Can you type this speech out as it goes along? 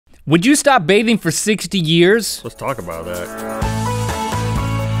Would you stop bathing for 60 years? Let's talk about that.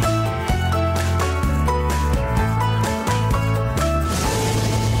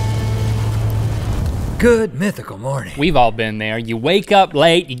 Good mythical morning. We've all been there. You wake up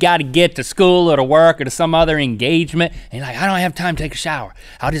late, you gotta get to school or to work or to some other engagement, and you're like, I don't have time to take a shower.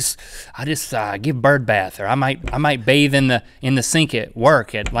 I'll just give a bird bath, or I might bathe in the sink at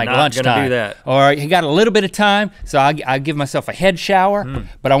work at like lunchtime. Not gonna do that. Or you got a little bit of time, so I give myself a head shower,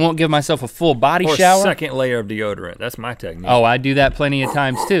 but I won't give myself a full body shower. Or a second layer of deodorant. That's my technique. Oh, I do that plenty of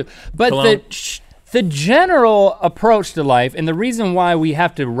times too. But Cologne. the general approach to life, and the reason why we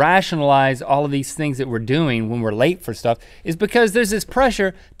have to rationalize all of these things that we're doing when we're late for stuff, is because there's this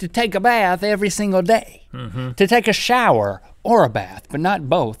pressure to take a bath every single day, to take a shower or a bath, but not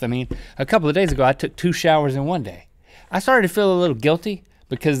both. I mean, a couple of days ago, I took 2 showers in one day. I started to feel a little guilty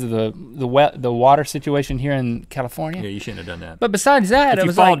because of the water situation here in California. Yeah, you shouldn't have done that. But besides that, if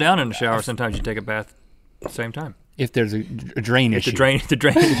you fall down in the shower, sometimes you take a bath at the same time. If there's a drain issue. If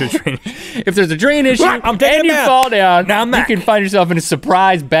there's a drain issue I'm taking and a you bath. fall down, Now I'm you back. can find yourself in a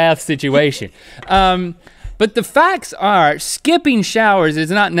surprise bath situation. But the facts are, skipping showers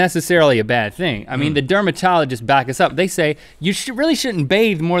is not necessarily a bad thing. I mean, the dermatologists back us up. They say you really shouldn't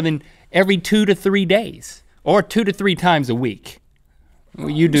bathe more than every 2 to 3 days, or 2 to 3 times a week.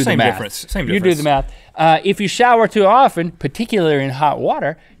 You do the math. Same difference. You do the math. If you shower too often, particularly in hot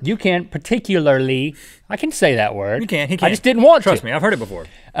water, you can I can say that word. You can, he can. I just didn't want to. Trust me, I've heard it before.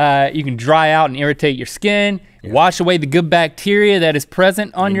 You can dry out and irritate your skin, wash away the good bacteria that is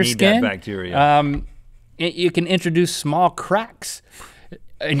present on your skin. You need that bacteria. You can introduce small cracks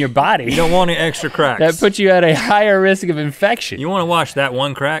in your body. You don't want any extra cracks. That puts you at a higher risk of infection. You want to wash that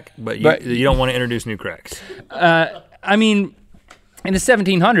one crack, but you don't want to introduce new cracks. I mean, in the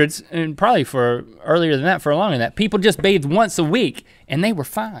 1700s, and probably for earlier than that, for longer than that, people just bathed once a week, and they were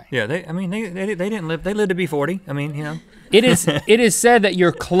fine. Yeah, they didn't live. They lived to be 40. I mean, you know. It is said that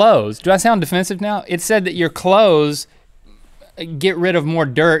your clothes. Do I sound defensive now? It's said that your clothes get rid of more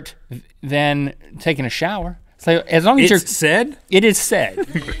dirt than taking a shower. So as long as It's said. It is said.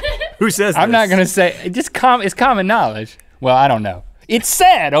 Who says? I'm not gonna say. It's common knowledge. Well, I don't know. It's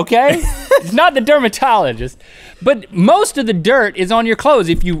said, okay? It's not the dermatologist. But most of the dirt is on your clothes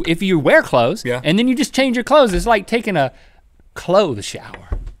if you wear clothes, and then you just change your clothes. It's like taking a clothes shower.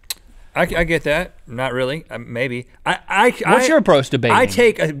 I get that. Not really. Maybe. What's your approach to bathing? I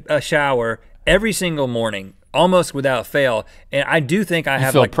take a shower every single morning, almost without fail, and I do think I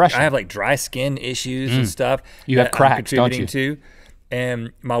have like dry skin issues and stuff. You have cracks, don't you? To.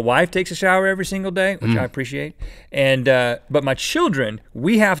 And my wife takes a shower every single day, which I appreciate. And but my children,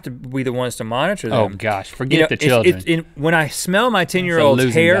 we have to be the ones to monitor them. Oh gosh, forget the children. When I smell my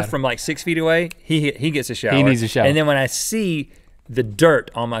 10-year-old's hair from like 6 feet away, he gets a shower. He needs a shower. And then when I see the dirt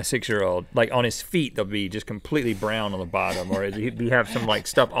on my 6-year-old, like on his feet, they'll be just completely brown on the bottom, or he have some like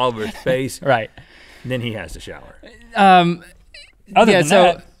stuff all over his face. Right. Then he has to shower. Other than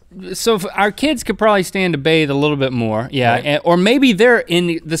that. So our kids could probably stand to bathe a little bit more, or maybe they're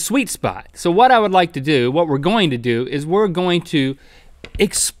in the sweet spot. So what I would like to do, what we're going to do, is we're going to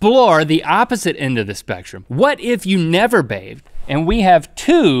explore the opposite end of the spectrum. What if you never bathed? And we have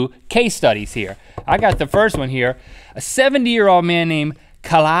 2 case studies here. I got the first one here. A 70-year-old man named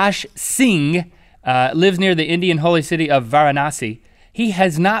Kailash Singh lives near the Indian holy city of Varanasi. He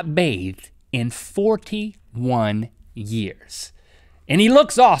has not bathed in 41 years. And he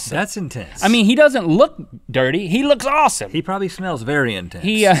looks awesome. That's intense. I mean, he doesn't look dirty. He looks awesome. He probably smells very intense.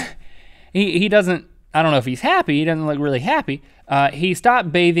 He doesn't, I don't know if he's happy. He doesn't look really happy. He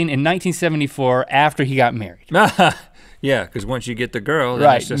stopped bathing in 1974 after he got married. Yeah, because once you get the girl, then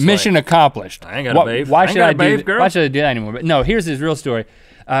right, it's just mission accomplished. I ain't gotta bathe. Why should I do that anymore? But no, here's his real story.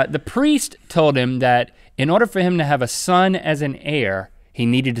 The priest told him that in order for him to have a son as an heir, he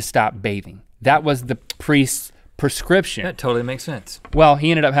needed to stop bathing. That was the priest's prescription. That totally makes sense. Well, he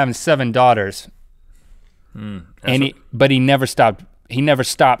ended up having 7 daughters, but he never stopped. He never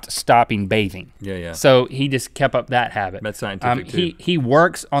stopping bathing. Yeah. So he just kept up that habit. That's scientific too. He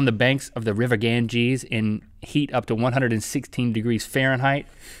works on the banks of the River Ganges in heat up to 116 degrees Fahrenheit.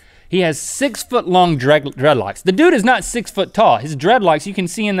 He has 6-foot-long dreadlocks. The dude is not 6 foot tall. His dreadlocks, you can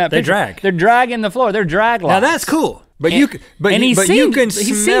see in that picture. They're dragging the floor. They're drag locks. Now that's cool. But he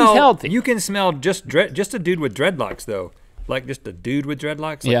seems healthy. You can smell just a dude with dreadlocks though. Like just a dude with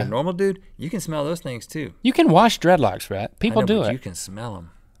dreadlocks, like a normal dude. You can smell those things too. You can wash dreadlocks, Rhett. People do it. You can smell them.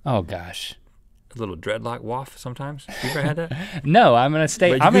 Oh gosh. A little dreadlock waft sometimes. You ever had that? No, I'm gonna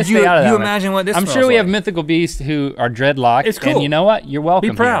stay. But I'm gonna stay out of that. You imagine what this I'm smells sure we have like. mythical beasts who are dreadlocked. It's cool. And you know what? You're welcome.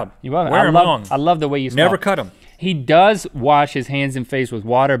 Be proud. You're welcome. Wear them long. I love the way you smell. Never cut them. He does wash his hands and face with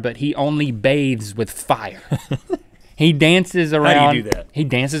water, but he only bathes with fire. He dances around. How do you do that? He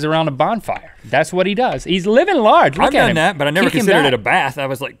dances around a bonfire. That's what he does. He's living large. Look I've at done him. that, but I never Kick him considered back. it a bath. I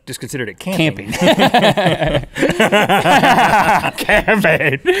was like, just considered it camping.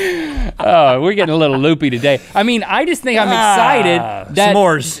 Camping. Oh, we're getting a little loopy today. I mean, I just think I'm excited that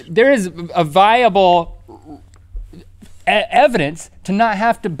s'mores. there is a viable evidence to not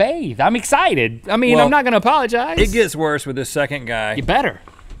have to bathe. I'm excited. I mean, Well, I'm not gonna apologize. It gets worse with this second guy You better.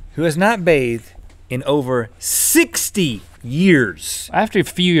 who has not bathed in over 60 years. After a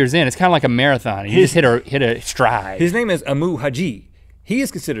few years in, it's kind of like a marathon. You just hit a stride. His name is Amu Haji. He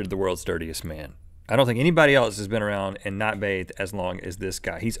is considered the world's dirtiest man. I don't think anybody else has been around and not bathed as long as this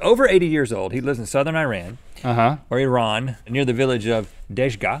guy. He's over 80 years old. He lives in southern Iran, or Iran, near the village of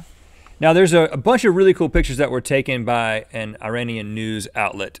Dejga. Now there's a bunch of really cool pictures that were taken by an Iranian news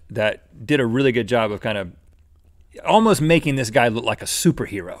outlet that did a really good job of kind of almost making this guy look like a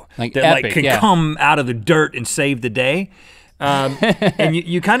superhero. Like that epic, like can yeah. come out of the dirt and save the day. And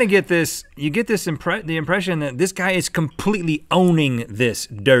you kind of get this, the impression that this guy is completely owning this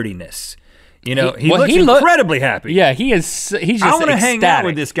dirtiness. You know, he looks incredibly happy. Yeah, he's just I want to hang out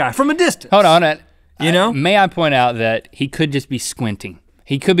with ecstatic. this guy from a distance. Hold on. You know? May I point out that he could just be squinting.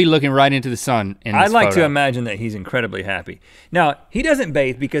 He could be looking right into the sun in this I like to photo. imagine that he's incredibly happy. Now, he doesn't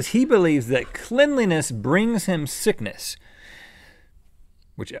bathe because he believes that cleanliness brings him sickness,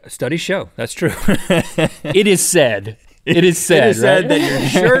 which studies show that's true. It is said. It is said, It is said right? that your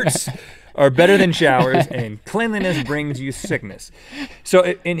shirts are better than showers and cleanliness brings you sickness.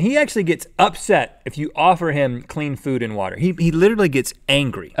 So, and he actually gets upset if you offer him clean food and water. He literally gets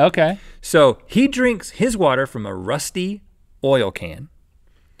angry. Okay. So he drinks his water from a rusty oil can.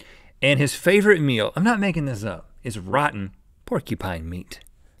 And his favorite meal, I'm not making this up, is rotten porcupine meat.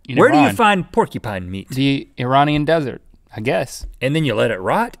 Where do you find porcupine meat? The Iranian desert, I guess. And then you let it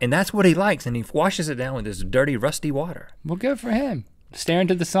rot, and that's what he likes, and he washes it down with this dirty, rusty water. Well, good for him. Stare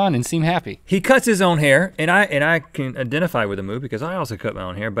into the sun and seem happy. He cuts his own hair, and I can identify with the move because I also cut my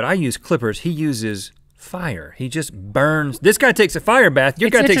own hair, but I use clippers. He uses fire. He just burns. This guy takes a fire bath.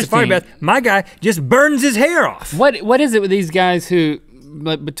 Your guy takes a fire bath. My guy just burns his hair off. What is it with these guys who,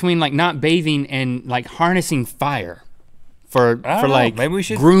 between like not bathing and like harnessing fire for like maybe we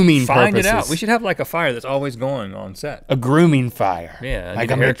should grooming find purposes? it out. We should have like a fire that's always going on set. A grooming fire. Yeah, like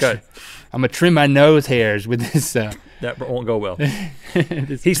a haircut. I'm gonna trim my nose hairs with this. That won't go well.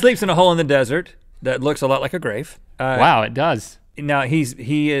 He sleeps in a hole in the desert that looks a lot like a grave. Wow, it does. Now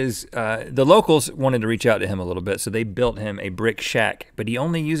the locals wanted to reach out to him a little bit, so they built him a brick shack, but he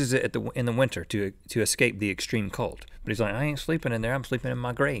only uses it in the winter to escape the extreme cold. But he's like, I ain't sleeping in there, I'm sleeping in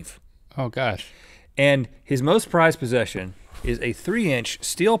my grave. Oh gosh. And his most prized possession is a 3-inch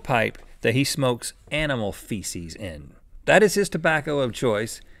steel pipe that he smokes animal feces in. That is his tobacco of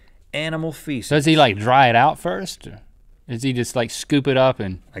choice, animal feces. Does he like dry it out first? Or does he just like scoop it up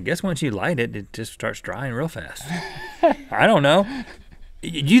and? I guess once you light it, it just starts drying real fast. I don't know. Do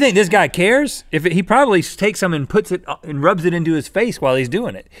you think this guy cares? He probably takes some and puts it and rubs it into his face while he's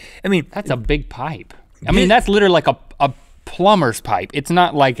doing it. I mean, That's a big pipe. I mean, that's literally like a plumber's pipe. It's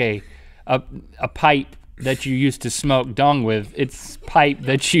not like a pipe that you used to smoke dung with. It's pipe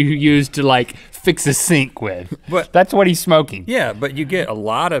that you use to like fix a sink with. But that's what he's smoking. Yeah, but you get a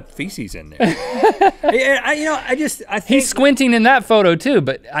lot of feces in there. I think he's squinting in that photo too,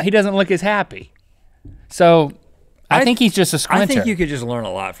 but he doesn't look as happy. So I think he's just a squinter. I think you could just learn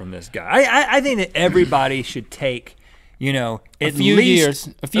a lot from this guy. I think that everybody should take, at a few least years,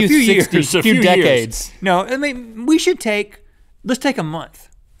 a few decades. Years. No, I mean, let's take a month.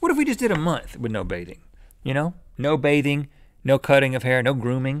 What if we just did a month with no bathing? No bathing, no cutting of hair, no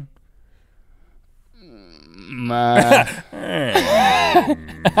grooming. I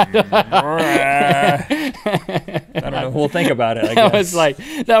don't know. We'll think about it. I guess.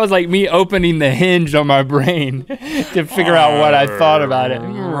 That was like me opening the hinge on my brain to figure out what I thought about it.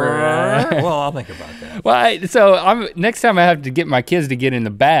 Well, I'll think about that. Well, next time I have to get my kids to get in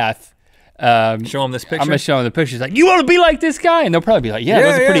the bath. Show them this picture. I'm gonna show them the pictures. Like, you want to be like this guy? And they'll probably be like, yeah,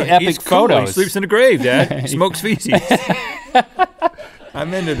 those are pretty epic He's cool. photos. He sleeps in a grave, Dad. He smokes feces.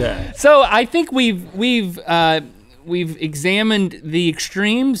 I'm into that. So I think we've examined the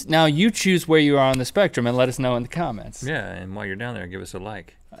extremes. Now you choose where you are on the spectrum and let us know in the comments. Yeah, and while you're down there, give us a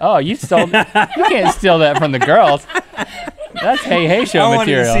like. Oh, you can't steal that from the girls. That's hey show material. I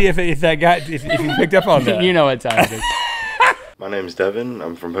wanted to see if you picked up on that. You know what time it is. My name's Devin,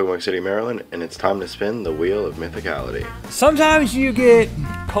 I'm from Potomac City, Maryland, and it's time to spin the wheel of mythicality. Sometimes you get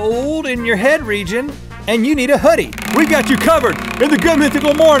cold in your head region and you need a hoodie. We got you covered in the Good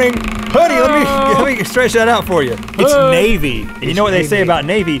Mythical Morning Hoodie, let me stretch that out for you. It's navy. And you know what they say about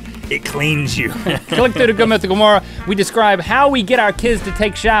navy? It cleans you. Click through to Good Mythical Morning. We describe how we get our kids to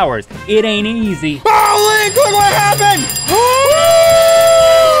take showers. It ain't easy. Oh, Link, look what happened!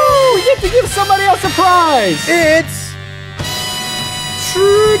 We get to give somebody else a prize. It's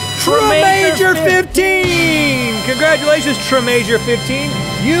Tremager 15! Congratulations, Tremager 15.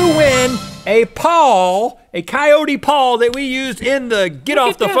 You win a coyote paw that we used in the Get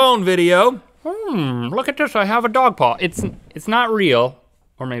Off the Phone video. Look at this, I have a dog paw. It's not real,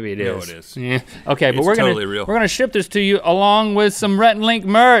 or maybe it is. No, it is. Yeah. Okay, but It's totally real. We're gonna ship this to you along with some Rhett and Link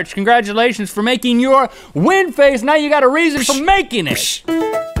merch. Congratulations for making your Wynne face. Now you got a reason for making it.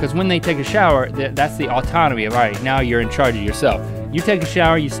 Because when they take a shower, that's the autonomy of, all right, now you're in charge of yourself. You take a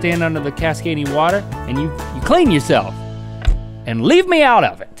shower, you stand under the cascading water, and you clean yourself. And leave me out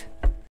of it.